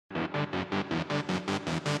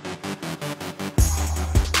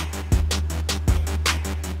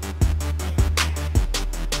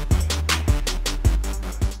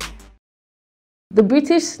The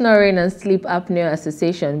British Snoring and Sleep Apnea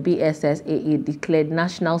Association, BSSAA, declared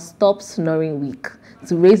National Stop Snoring Week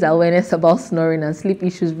to raise awareness about snoring and sleep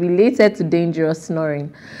issues related to dangerous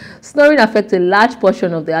snoring. Snoring affects a large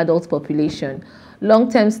portion of the adult population.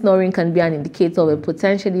 Long-term snoring can be an indicator of a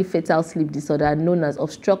potentially fatal sleep disorder known as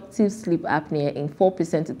obstructive sleep apnea in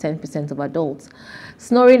 4% to 10% of adults.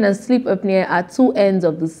 Snoring and sleep apnea are two ends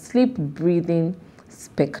of the sleep-breathing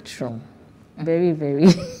spectrum. Very, very...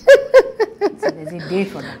 So there's a day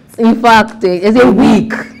for that. In fact, there's a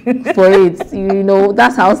week for it. You know,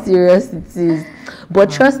 that's how serious it is. But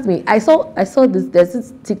trust me, I saw this. There's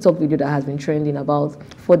this TikTok video that has been trending about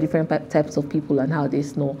 4 different types of people and how they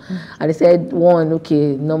snore. And they said one,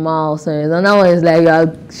 okay, normal snoring. Another one is like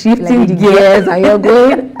you're shifting like the gears and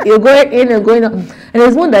you're going in and going out. And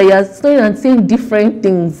there's one that you're snoring and saying different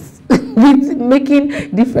things, with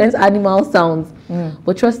making different animal sounds.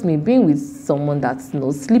 But trust me, being with someone that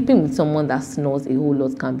snores, sleeping with someone that snores a whole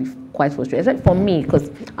lot can be quite frustrating. Except for me,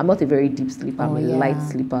 because I'm not a very deep sleeper, I'm a light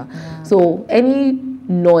sleeper. Yeah. So any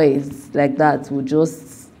noise like that will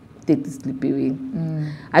just take the sleep away.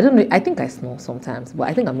 I don't know, I think I snore sometimes, but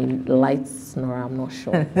I think I'm a light snorer, I'm not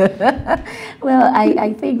sure. Well,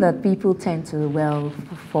 I think that people tend to, well,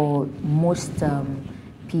 for most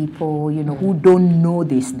people, you know, who don't know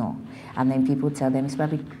they snore, and then people tell them it's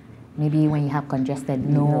probably maybe when you have congested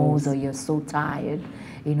nose or you're so tired,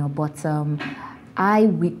 you know. But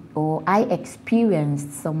I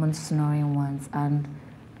experienced someone snoring once, and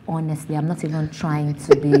honestly, I'm not even trying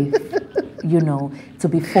to be, you know, to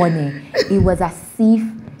be funny. It was as if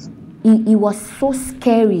it was so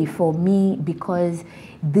scary for me because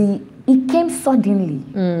it came suddenly,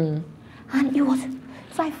 and it was.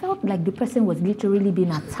 So I felt like the person was literally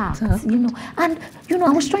being attacked, you know. And you know,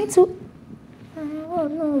 I was trying to. Oh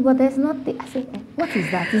no, but there's nothing. I said, what is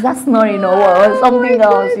that? Is that snoring or something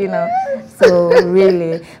else, you know? So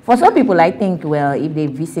really, for some people, I think, well, if they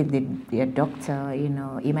visit their doctor, you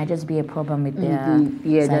know, it might just be a problem with their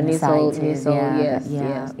the nasal,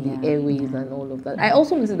 the airways and all of that. I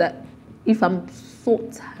also noticed that if I'm so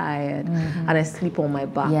tired and I sleep on my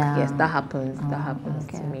back, yes, that happens. That happens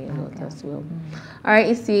to me a lot as well. All right,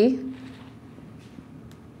 Issy.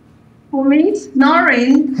 For me,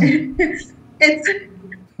 snoring. It's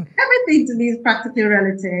everything to me is practically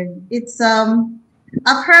relative. It's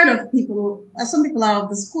I've heard of people. Some people are of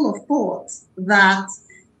the school of thought that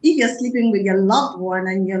if you're sleeping with your loved one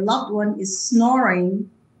and your loved one is snoring,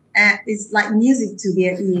 it's like music to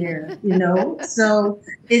their ear, you know. So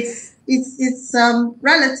it's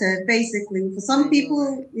relative basically. For some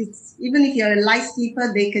people, it's even if you're a light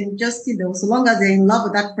sleeper, they can just, you know, so long as they're in love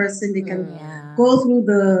with that person, they can go through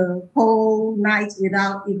the whole night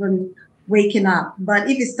without even waking up. But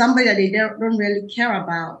if it's somebody that they don't really care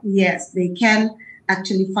about, yes, they can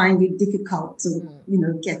actually find it difficult to, you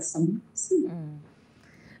know, get some sleep.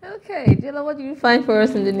 Okay, Jilla, what do you find for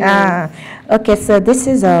us in the news? Okay, so this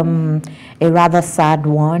is a rather sad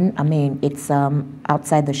one. I mean, it's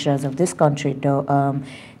outside the shores of this country, though.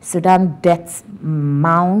 Sudan deaths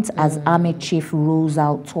mount as army chief rules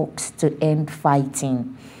out talks to end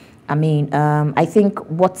fighting. I mean, I think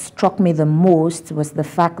what struck me the most was the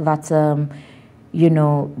fact that, you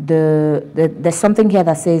know, there's something here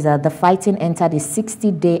that says the fighting entered its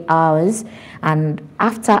 60-day hours, and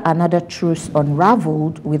after another truce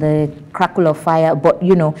unraveled with a crackle of fire. But,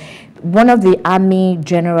 you know, one of the army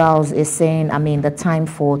generals is saying, I mean, the time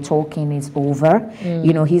for talking is over.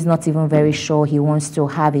 You know, he's not even very sure. He wants to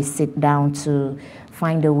have a sit down to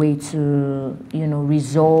find a way to, you know,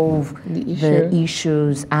 resolve the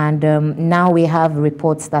issues. And now we have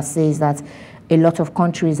reports that says that a lot of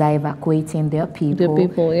countries are evacuating their people.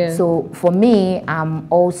 So for me,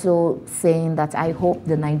 I'm also saying that I hope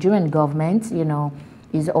the Nigerian government, you know,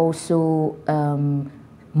 is also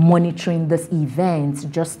monitoring this event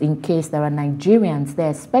just in case there are Nigerians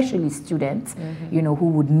there, especially students, you know, who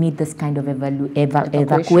would need this kind of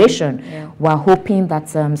evacuation. We're hoping that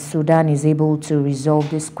Sudan is able to resolve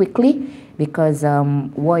this quickly, because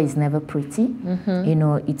war is never pretty. You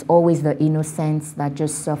know, it's always the innocents that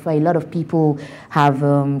just suffer. A lot of people have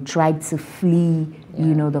tried to flee,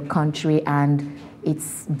 you know, the country, and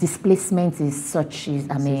its displacement is such,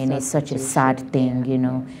 I mean, it's such a sad thing, you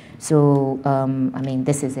know. So, I mean,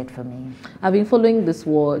 this is it for me. I've been following this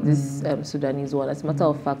war, this Sudanese war. As a matter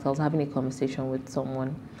of fact, I was having a conversation with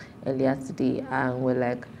someone earlier today, and we're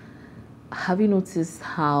like, have you noticed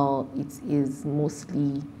how it is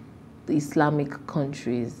mostly the Islamic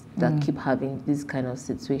countries that keep having these kind of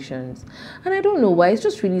situations. And I don't know why. It's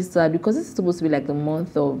just really sad because this is supposed to be like the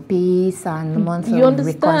month of peace and the month you of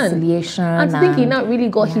understand? reconciliation. And to think it now really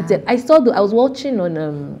got heated. I was watching on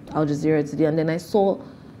Al Jazeera today, and then I saw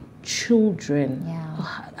children.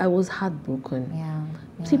 I was heartbroken.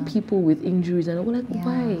 See people with injuries, and I was like,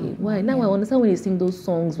 why? Now I understand when they sing those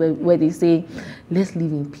songs where they say, let's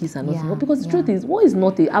live in peace and nothing. Because the truth is, war is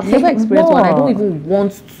not I've never experienced one. I don't even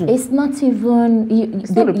want to. It's not even,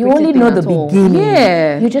 you only know the beginning.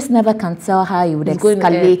 Yeah. You just never can tell how it would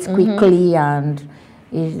escalate quickly and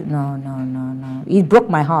no. It broke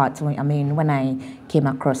my heart. When I came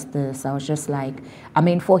across this, I was just like,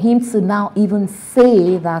 for him to now even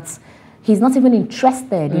say that he's not even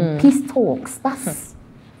interested in peace talks, that's,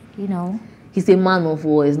 He's a man of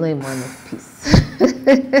war, he's not a man of peace.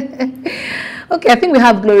 Okay, I think we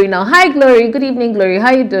have Glory now. Hi, Glory. Good evening, Glory. How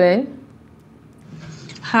are you doing?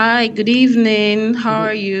 Hi, good evening. How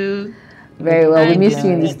are you? Very well. We missed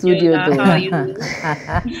you in the studio, though. How are you?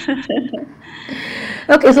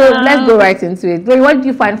 Okay, so let's go right into it. Glory, what did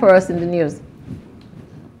you find for us in the news?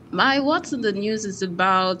 My what's in the news is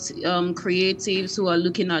about creatives who are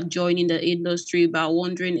looking at joining the industry but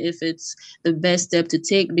wondering if it's the best step to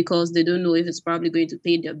take because they don't know if it's probably going to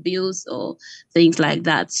pay their bills or things like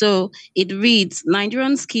that. So it reads,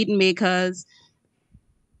 Nigerian Skitmakers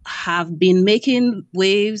have been making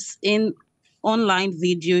waves in online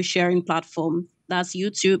video sharing platform, that's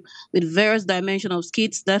YouTube, with various dimensions of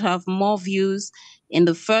skits that have more views in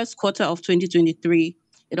the first quarter of 2023.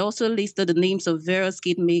 It also listed the names of various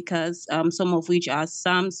skit makers, some of which are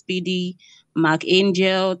Sam Speedy, Mark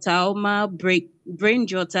Angel, Tauma, Brain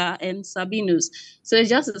Jota, and Sabinus. So it's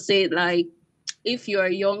just to say, like, if you're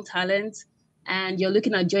a young talent and you're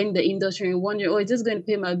looking at joining the industry and wondering, oh, is this going to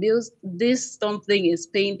pay my bills? This something is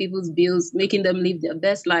paying people's bills, making them live their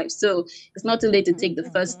best life. So it's not too late to take the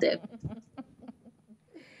first step.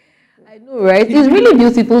 I know, right? It's really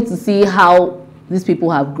beautiful to see how these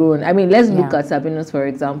people have grown. Let's look at Sabinus, for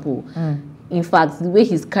example. In fact, the way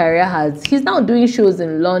his career he's now doing shows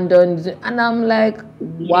in London, and I'm like,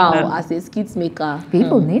 wow, as a skit maker.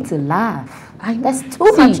 People need to laugh. There's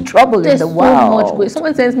too much trouble in the world. Much.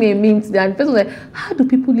 Someone sends me a meme today, and the person's like, how do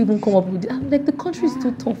people even come up with it? I'm like, the country is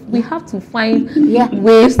too tough. We have to find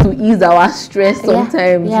ways to ease our stress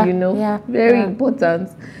sometimes, Very important.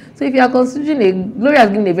 So if you are considering Gloria has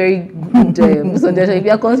given a very good suggestion. If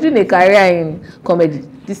you are considering a career in comedy,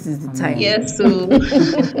 this is the time. Yes. So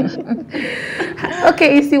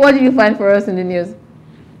okay, Isi, what did you find for us in the news?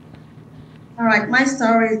 All right, my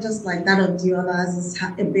story is just like that of the others. It's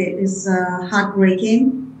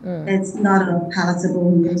heartbreaking. It's not a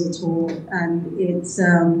palatable news at all, and it's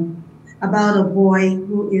about a boy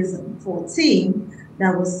who is 14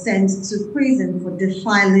 that was sent to prison for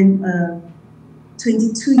defiling a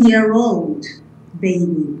 22-year-old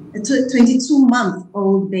baby, a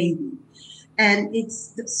 22-month-old baby. And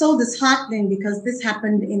it's so disheartening because this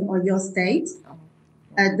happened in Oyo State.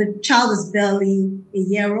 The child is barely a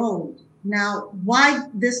year old. Now, why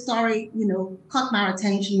this story, caught my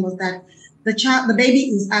attention was that the baby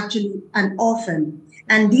is actually an orphan.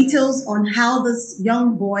 And details on how this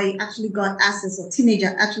young boy actually got access, or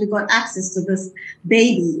teenager actually got access to this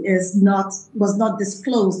baby was not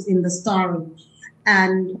disclosed in the story.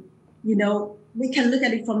 And, we can look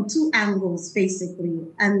at it from two angles, basically.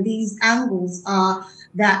 And these angles are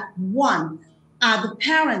that, one, are the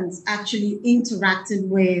parents actually interacting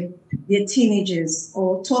with their teenagers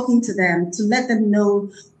or talking to them to let them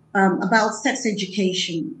know about sex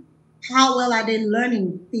education? How well are they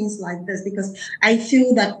learning things like this? Because I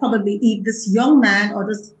feel that probably if this young man or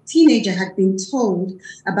this teenager had been told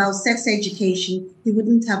about sex education, he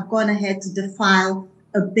wouldn't have gone ahead to defile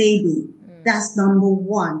a baby. That's number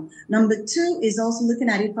one. Number two is also looking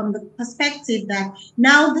at it from the perspective that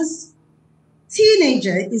now this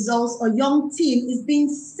teenager is also a young teen is being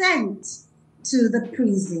sent to the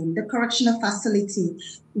prison, the correctional facility.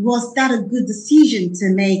 Was that a good decision to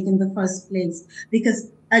make in the first place? Because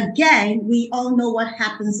again, we all know what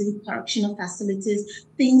happens in correctional facilities.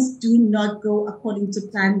 Things do not go according to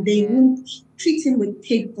plan. They won't treat him with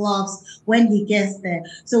kid gloves when he gets there.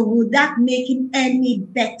 So would that make him any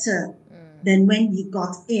better than when he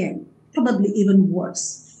got in? Probably even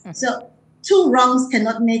worse. So two wrongs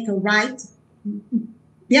cannot make a right.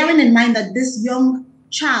 Bearing in mind that this young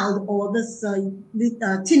child or this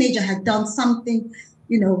teenager had done something,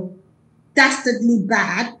 dastardly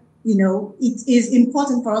bad, it is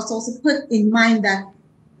important for us to also put in mind that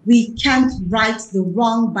we can't right the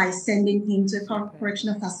wrong by sending him to a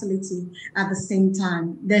correctional facility at the same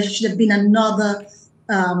time. There should have been another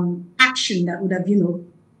action that would have,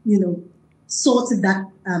 sorted that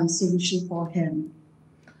solution for him.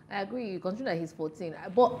 I agree. You consider that he's 14,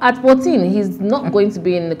 but at 14, he's not going to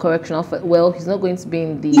be in the correctional. Well, he's not going to be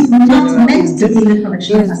in the. He's not meant to be in the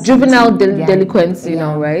correctional. He's juvenile delinquency, you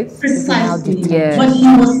know, right? Precisely. Yeah. But he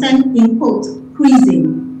was sent in quote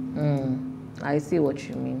prison. I see what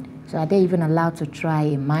you mean. So are they even allowed to try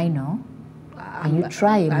a minor? Can you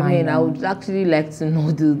try a minor? I mean, I would actually like to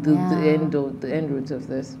know the end root of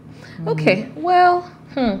this. Okay, well,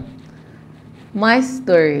 my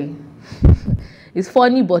story is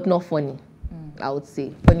funny but not funny. I would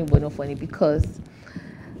say funny but not funny because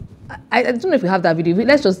I don't know if we have that video.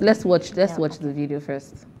 Let's watch the video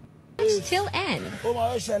first. Till end.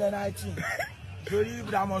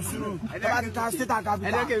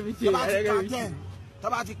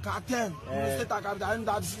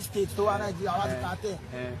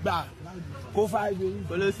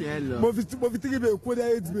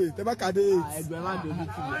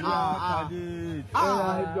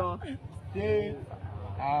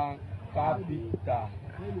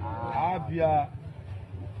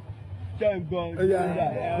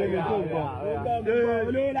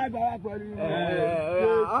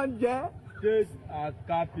 State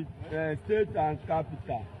and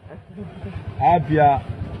capital. Abia,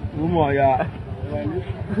 Umoya.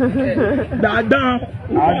 Dada.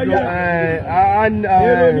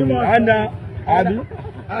 Anna, Abi.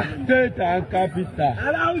 State and capital.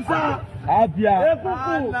 Abia,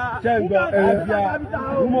 Chengo, Abia,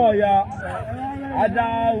 Umoya.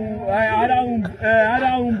 Adaumbo.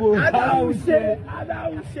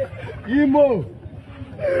 Imo.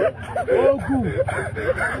 Ogu.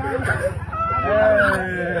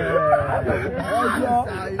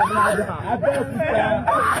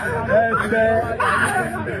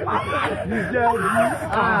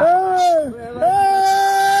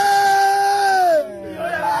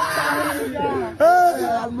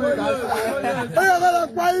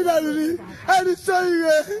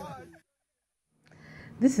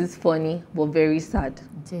 This is funny but very sad.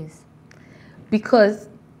 It is. Because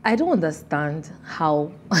I don't understand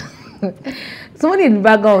how somebody in the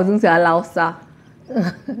background was going to allow sir.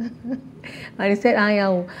 And he said, I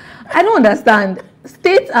don't understand.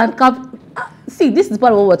 State and see, this is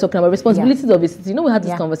part of what we're talking about. Responsibilities of a citizen. You know, we had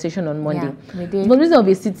this conversation on Monday. We did. Responsibilities of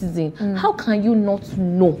a citizen. How can you not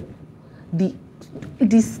know the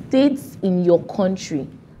states in your country,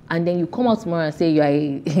 and then you come out tomorrow and say you are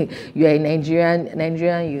a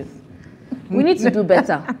Nigerian youth? We need to do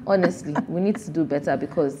better. Honestly, we need to do better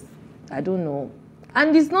because I don't know.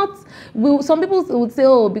 And it's not, some people would say,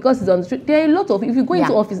 oh, because it's on the street. There are a lot of, if you go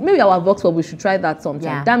into office, maybe our Vox Pop, we should try that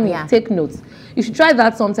sometime. That means take notes. You should try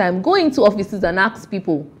that sometime. Go into offices and ask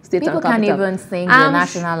people, state and capital. People can't even sing the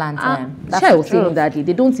national anthem. That's the truth.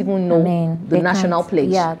 They don't even know the national pledge.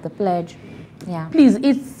 Yeah, the pledge. Yeah. Please,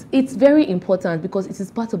 it's very important because it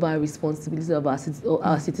is part of our responsibility of our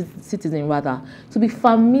citizen rather to be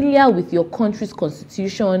familiar with your country's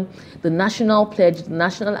constitution, the national pledge, the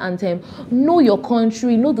national anthem. Know your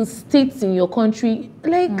country, know the states in your country.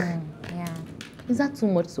 Like, is that too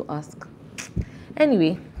much to ask?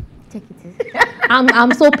 Anyway, take it easy.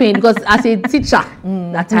 I'm so pained because as a teacher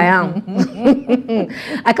that I am,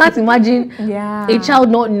 I can't imagine a child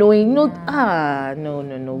not knowing. No.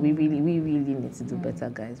 We really need to do better,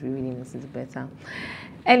 guys. We really need to do better.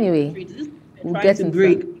 Anyway, we'll get to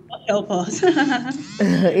break. Help us.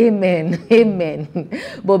 Amen.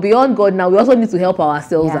 But beyond God, now we also need to help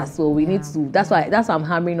ourselves as well. We need to. That's why I'm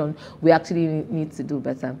hammering on. We actually need to do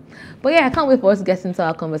better. But yeah, I can't wait for us to get into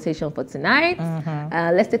our conversation for tonight.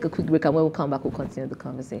 Let's take a quick break, and when we come back, we'll continue the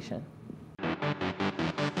conversation.